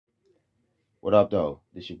What up, though?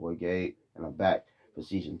 This your boy Gabe, and I'm back for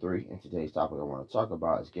season 3. And today's topic I want to talk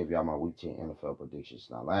about is give y'all my week 10 NFL predictions.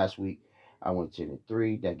 Now, last week I went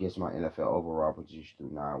 10-3. That gets my NFL overall prediction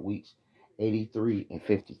through 9 weeks, 83 and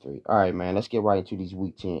 53. All right, man. Let's get right into these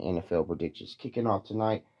week 10 NFL predictions. Kicking off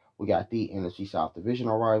tonight, we got the NFC South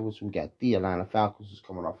divisional rivals. We got the Atlanta Falcons, who's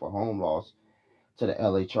coming off a home loss to the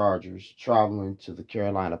LA Chargers, traveling to the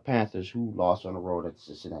Carolina Panthers, who lost on the road at the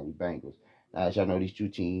Cincinnati Bengals. Now, as y'all know, these two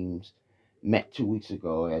teams met 2 weeks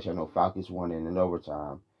ago. As y'all know, Falcons won in an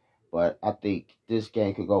overtime. But I think this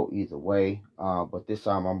game could go either way. But this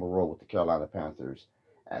time I'm going to roll with the Carolina Panthers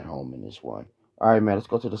at home in this one. All right, man, let's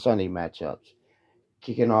go to the Sunday matchups.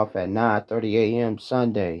 Kicking off at 9:30 a.m.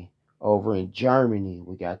 Sunday over in Germany,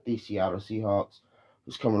 we got the Seattle Seahawks,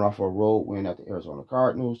 who's coming off a road win at the Arizona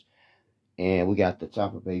Cardinals. And we got the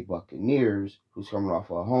Tampa Bay Buccaneers, who's coming off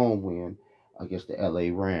a home win against the LA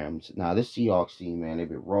Rams. Now, this Seahawks team, man, they've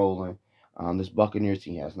been rolling. This Buccaneers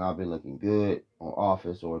team has not been looking good on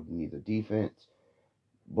offense or neither defense.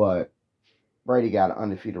 But Brady got an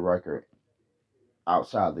undefeated record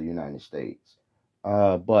outside the United States.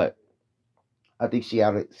 But I think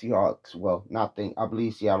Seattle Seahawks, I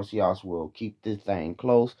believe Seattle Seahawks will keep this thing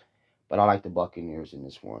close. But I like the Buccaneers in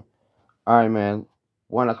this one. All right, man.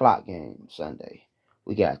 1 o'clock game Sunday.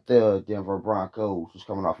 We got the Denver Broncos, who's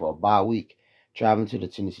coming off of a bye week, traveling to the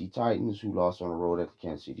Tennessee Titans, who lost on the road at the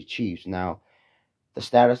Kansas City Chiefs. Now, the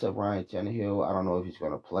status of Ryan Tannehill, I don't know if he's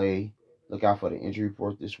going to play. Look out for the injury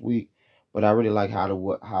report this week. But I really like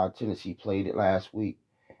how Tennessee played it last week.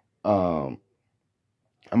 I'm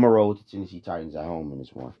going to roll with the Tennessee Titans at home in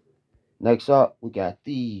this one. Next up, we got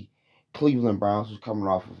the Cleveland Browns, who's coming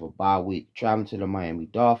off of a bye week, traveling to the Miami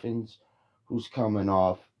Dolphins, who's coming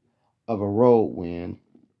off of a road win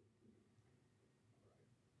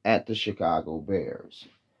at the Chicago Bears.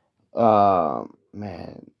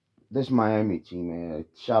 Man, this Miami team, man.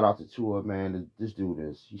 Shout out to Tua, man. This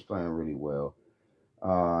dude he's playing really well.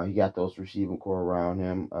 He got those receiving core around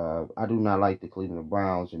him. I do not like the Cleveland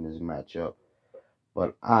Browns in this matchup,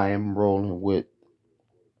 but I am rolling with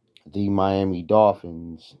the Miami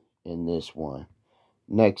Dolphins in this one.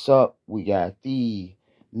 Next up, we got the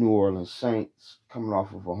New Orleans Saints coming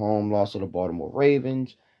off of a home loss to the Baltimore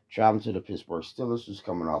Ravens, traveling to the Pittsburgh Steelers, who's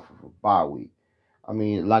coming off of a bye week. I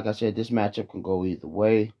mean, like I said, this matchup can go either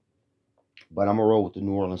way, but I'm going to roll with the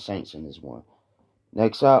New Orleans Saints in this one.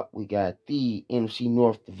 Next up, we got the NFC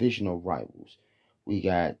North divisional rivals. We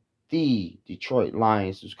got the Detroit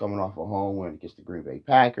Lions, who's coming off a home win against the Green Bay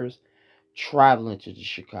Packers, traveling to the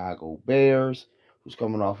Chicago Bears, who's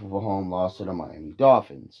coming off of a home loss to the Miami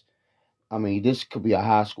Dolphins. I mean, this could be a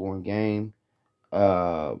high-scoring game,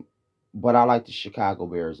 but I like the Chicago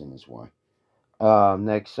Bears in this one.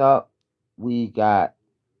 Next up, we got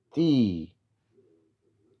the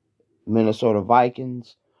Minnesota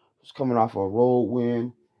Vikings, who's coming off a road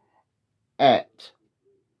win at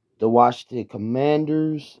the Washington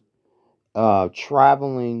Commanders,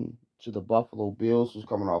 traveling to the Buffalo Bills, who's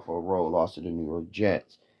coming off a road loss to the New York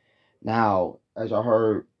Jets. Now, as I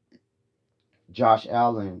heard, Josh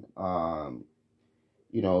Allen,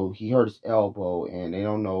 he hurt his elbow, and they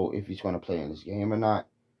don't know if he's going to play in this game or not.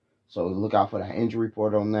 So look out for the injury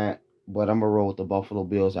report on that. But I'm going to roll with the Buffalo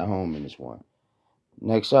Bills at home in this one.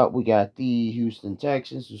 Next up, we got the Houston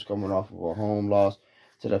Texans, who's coming off of a home loss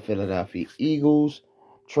to the Philadelphia Eagles,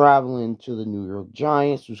 traveling to the New York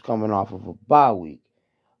Giants, who's coming off of a bye week.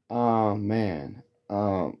 Man.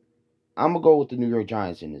 I'm going to go with the New York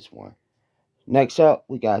Giants in this one. Next up,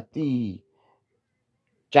 we got the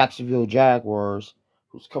Jacksonville Jaguars,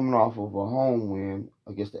 who's coming off of a home win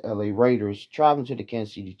against the LA Raiders, traveling to the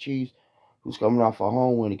Kansas City Chiefs, who's coming off a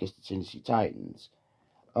home win against the Tennessee Titans.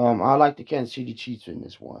 I like the Kansas City Chiefs in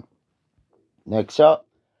this one. Next up,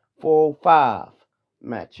 4-5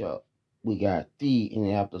 matchup. We got the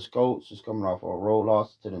Indianapolis Colts, who's coming off a road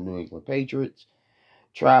loss to the New England Patriots,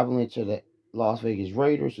 traveling to the Las Vegas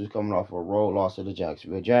Raiders, who's coming off a road loss to the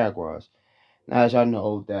Jacksonville Jaguars. Now, as y'all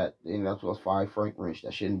know, that Indianapolis fired Frank Lynch.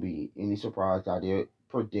 That shouldn't be any surprise. I did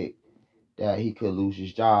predict that he could lose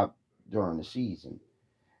his job during the season.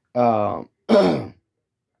 The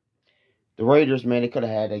Raiders, man, they could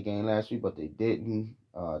have had that game last week, but they didn't.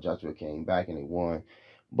 Jacksonville came back and they won.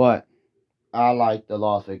 But I like the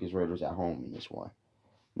Las Vegas Raiders at home in this one.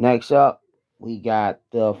 Next up, we got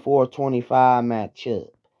the 425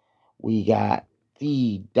 matchup. We got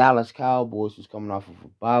the Dallas Cowboys, who's coming off of a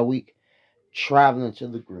bye week, traveling to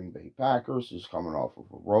the Green Bay Packers, who's coming off of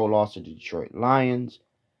a road loss to the Detroit Lions.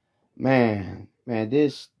 Man, can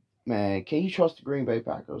you trust the Green Bay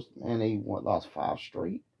Packers? Man, they lost 5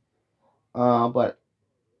 straight. But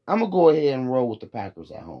I'm going to go ahead and roll with the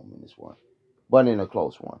Packers at home in this one. but in a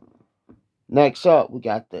close one. Next up, we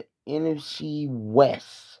got the NFC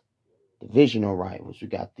West divisional rivals. We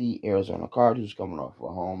got the Arizona Cardinals coming off a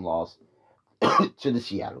home loss to the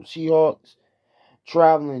Seattle Seahawks,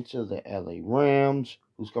 traveling to the LA Rams,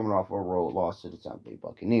 who's coming off a road loss to the Tampa Bay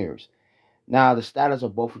Buccaneers. Now, the status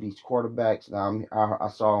of both of these quarterbacks. Now, I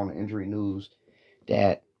saw on the injury news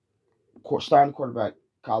that starting quarterback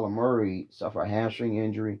Kyler Murray suffered a hamstring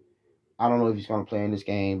injury. I don't know if he's going to play in this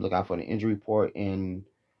game. Look out for the injury report. And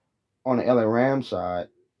on the LA Rams side,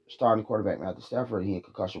 starting quarterback Matthew Stafford, he in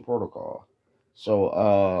concussion protocol.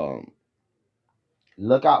 So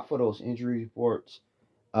look out for those injury reports.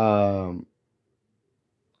 I'm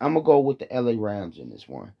gonna go with the LA Rams in this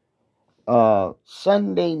one.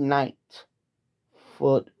 Sunday night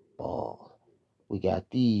football. We got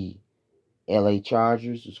the LA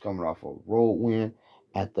Chargers, who's coming off a road win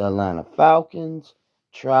at the Atlanta Falcons,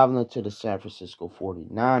 traveling to the San Francisco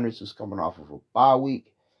 49ers, who's coming off of a bye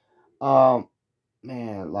week.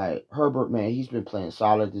 Man, like Herbert, man, he's been playing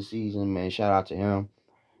solid this season, man. Shout out to him.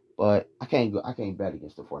 But I can't bet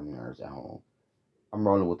against the 49ers at home. I'm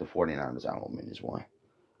rolling with the 49ers at home in this one.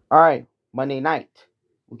 All right, Monday night,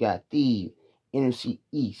 we got the NFC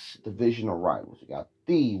East divisional rivals. We got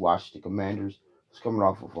the Washington Commanders, who's coming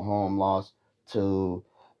off of a home loss to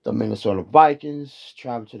the Minnesota Vikings,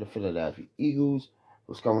 traveling to the Philadelphia Eagles,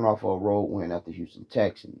 who's coming off a road win at the Houston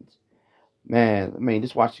Texans. Man, I mean,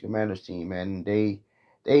 this Washington Commanders team, man, they've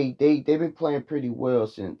been playing pretty well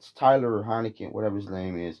since Tyler Heineken, whatever his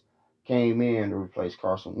name is, came in to replace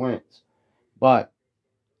Carson Wentz. But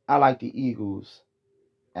I like the Eagles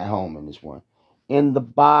at home in this one. And the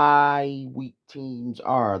bye week teams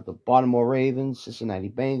are the Baltimore Ravens, Cincinnati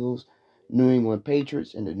Bengals, New England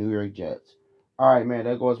Patriots, and the New York Jets. All right, man,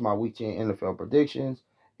 that goes my Week 10 NFL predictions.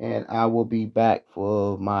 And I will be back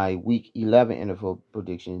for my Week 11 NFL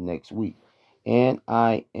predictions next week. And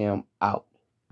I am out.